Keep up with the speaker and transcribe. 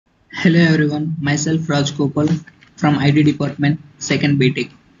Hello everyone, myself Gopal from IT department, 2nd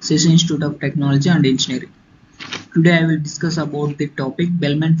BTech, Session Institute of Technology and Engineering. Today I will discuss about the topic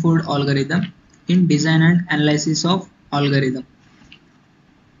Bellman Food algorithm in design and analysis of algorithm.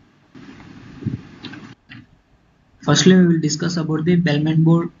 Firstly, we will discuss about the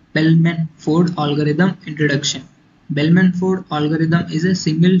Bellman Food algorithm introduction. Bellman Food algorithm is a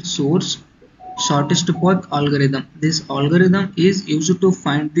single source shortest path algorithm. This algorithm is used to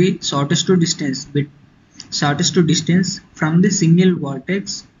find the shortest distance from the single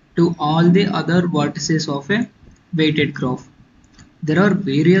vertex to all the other vertices of a weighted graph. There are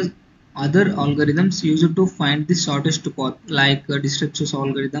various other algorithms used to find the shortest path like Dijkstra's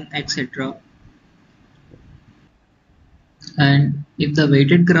algorithm, etc. And if the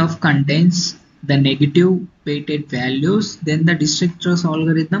weighted graph contains the negative weighted values, then the Dijkstra's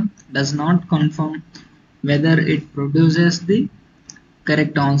algorithm does not confirm whether it produces the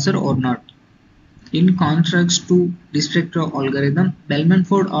correct answer or not. In contrast to Dijkstra's algorithm,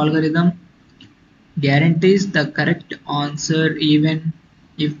 Bellman-Ford algorithm guarantees the correct answer even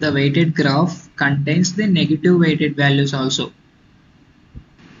if the weighted graph contains the negative weighted values also.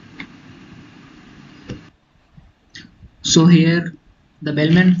 So here the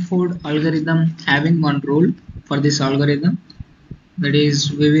Bellman-Ford algorithm having one rule for this algorithm, that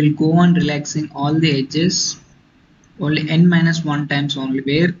is we will go on relaxing all the edges only n minus 1 times only,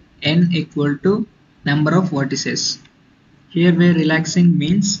 where n equal to number of vertices. Here where relaxing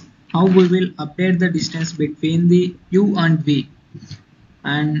means how we will update the distance between the u and v,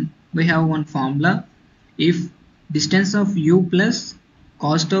 and we have one formula: if distance of u plus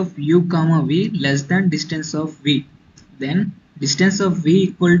cost of u comma v less than distance of v, then distance of v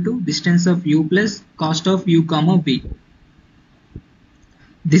equal to distance of u plus cost of u comma v.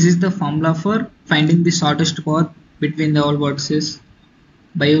 This is the formula for finding the shortest path between the all vertices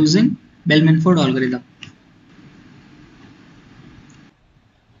by using Bellman-Ford algorithm.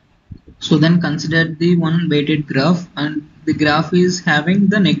 So then consider the one weighted graph, and the graph is having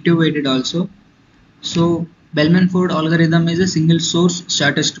the negative weighted also. So Bellman-Ford algorithm is a single source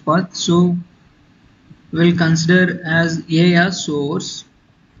shortest path. So we'll consider as A as source,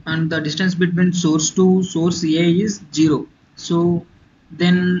 and the distance between source to source A is 0. So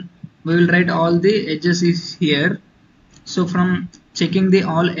then we will write all the edges is here. So from checking the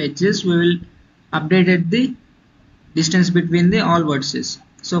all edges, we will update the distance between the all vertices.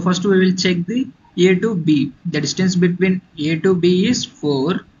 So first we will check the A to B. The distance between A to B is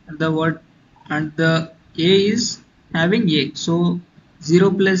 4, and the A is having A. So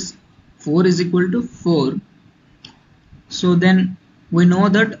 0 plus 4 is equal to 4. So then we know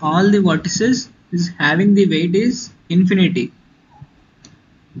that all the vertices is having the weight is infinity.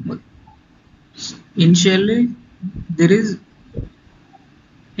 Initially there is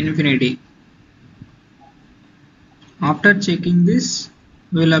infinity. After checking this,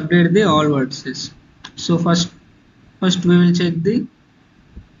 we will update the all vertices. So first we will check the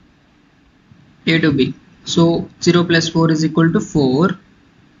A to B. So 0 plus 4 is equal to 4.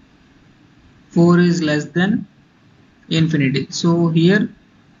 4 is less than infinity. So here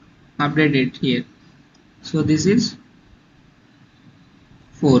update it here. So this is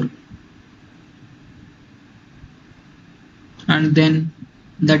 4. And then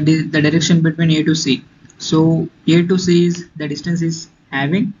the direction between A to C. So A to C is the distance is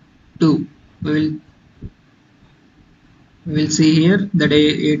having 2. We will see here that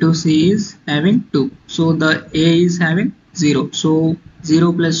A to C is having 2. So the A is having 0. So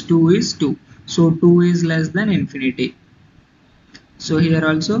 0 plus 2 is 2. So 2 is less than infinity. So here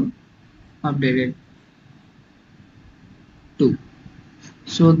also updated 2.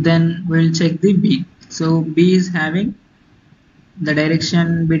 So then we will check the B. So B is having the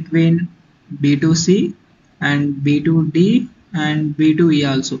direction between B to C and B to D and B to E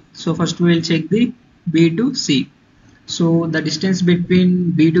also. So first we will check the B to C. So the distance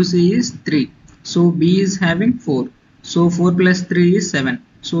between B to C is 3. So B is having 4. So 4 plus 3 is 7.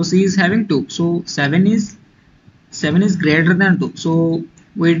 So C is having 2. So 7 is greater than 2. So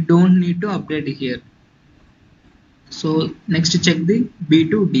we don't need to update here. So next check the B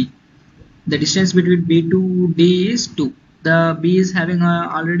to D. The distance between B to D is 2. The B is having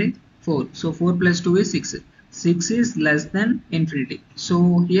already 4. So 4 plus 2 is 6. 6 is less than infinity.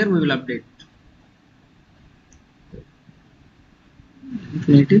 So here we will update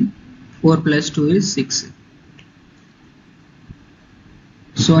infinity. 4 plus 2 is 6.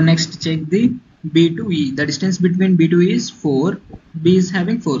 So next check the B to E. The distance between B to E is 4. B is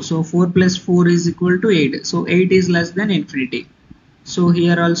having 4. So 4 plus 4 is equal to 8. So 8 is less than infinity. So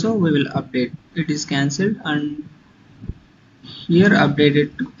here also we will update. It is cancelled, and here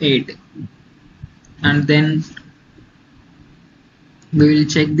updated to 8, and then we will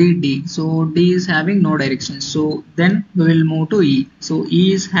check the D. So D is having no direction. So then we will move to E. So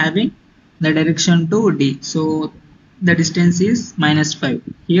E is having the direction to D. So the distance is -5.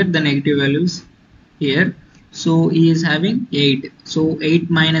 Here the negative values here. So E is having 8. So 8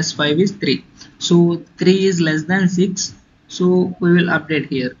 minus 5 is 3. So 3 is less than 6. So we will update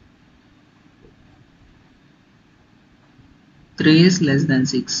here. 3 is less than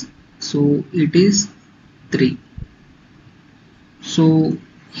 6. So it is 3. So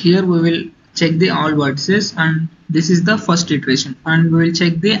here we will check the all vertices, and this is the first iteration, and we will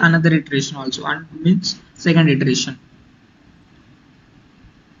check the another iteration also, and means second iteration.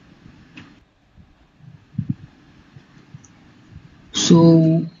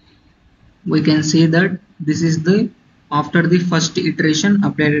 So we can say that this is the after the first iteration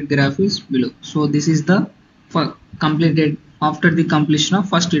updated graph is below. So this is the completed after the completion of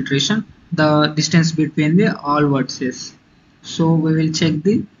first iteration, the distance between the all vertices. So we will check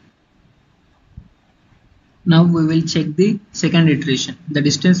the now we will check the second iteration. The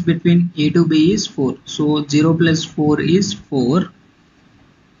distance between A to B is 4. So 0 plus 4 is 4.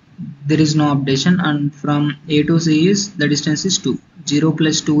 There is no updation, and from A to C is the distance is 2. 0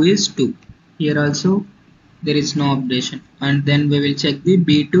 plus 2 is 2. Here also there is no updation, and then we will check the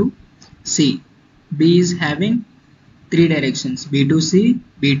B to C. B is having 3 directions: B to C,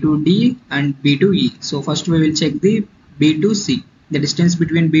 B to D, and B to E. So first we will check the B to C. The distance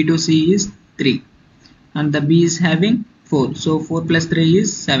between B to C is 3, and the B is having 4. So 4 plus 3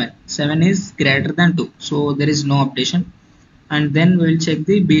 is 7. 7 is greater than 2. So there is no updation. And then we will check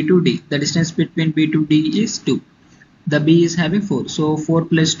the B to D. The distance between B to D is 2. The B is having 4. So 4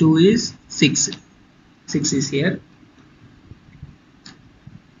 plus 2 is 6. 6 is here.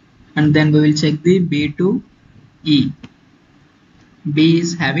 And then we will check the B to E. B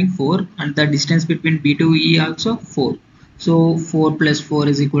is having 4, and the distance between B to E also 4. So 4 plus 4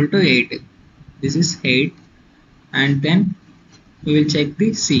 is equal to 8. This is 8. And then we will check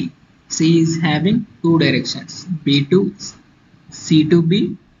the C. C is having 2 directions: B to C to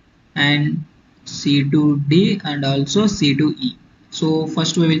B, and C to D, and also C to E. So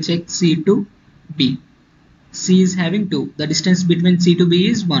first we will check C to B. C is having 2. The distance between C to B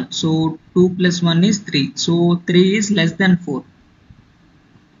is 1. So 2 plus 1 is 3. So 3 is less than 4.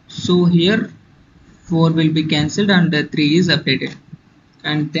 So here 4 will be cancelled, and 3 is updated.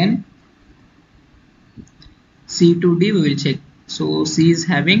 And then C to D we will check. So C is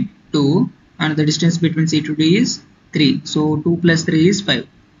having 2, and the distance between C to D is 3. So 2 plus 3 is 5.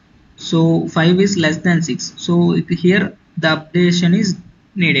 So 5 is less than 6. So here the updation is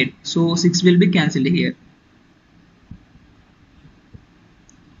needed. So 6 will be cancelled here.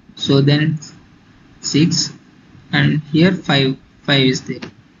 So then 6, and here 5 is there.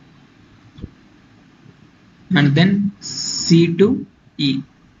 And then C to E.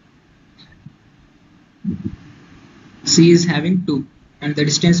 C is having 2, and the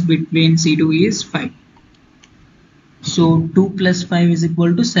distance between C to E is 5. So 2 plus 5 is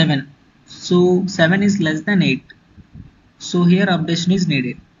equal to 7. So 7 is less than 8. So here updation is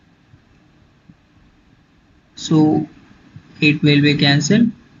needed. So 8 will be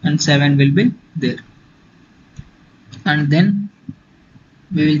cancelled, and 7 will be there. And then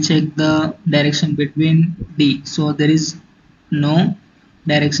we will check the direction between D. So there is no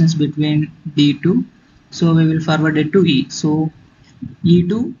directions between D to, so we will forward it to E. So E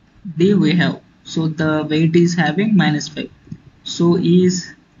to D we have. So the weight is having -5. So E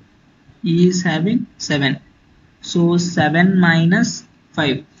is having 7. So 7 minus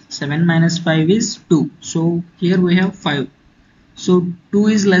 5. 7 minus 5 is 2. So here we have 5. So 2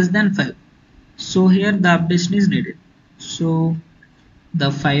 is less than 5. So here the updation is needed. So the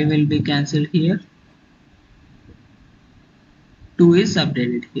 5 will be cancelled here. 2 is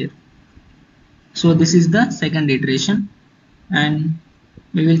updated here. So this is the second iteration, and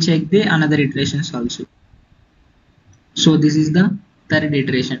we will check the another iterations also. So this is the third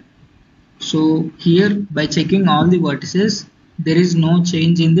iteration. So here by checking all the vertices, there is no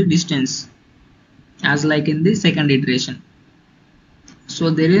change in the distance as like in the second iteration. So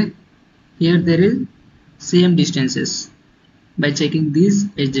there is same distances by checking these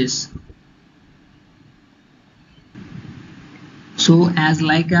edges. So as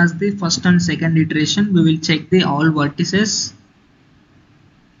the first and second iteration, we will check the all vertices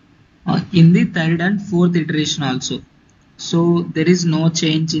in the third and fourth iteration also. So there is no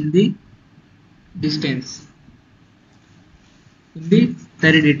change in the distance in the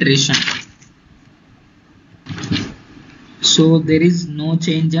third iteration. So there is no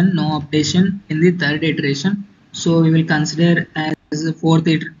change and no updation in the third iteration. So we will consider as a fourth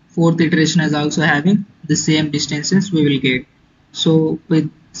iteration as also having the same distances we will get. So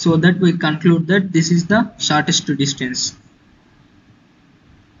that we conclude that this is the shortest distance.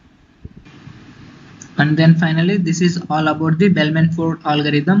 And then finally, this is all about the Bellman-Ford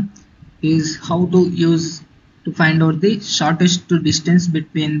algorithm, is how to use to find out the shortest distance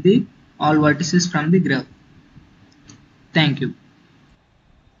between the all vertices from the graph. Thank you.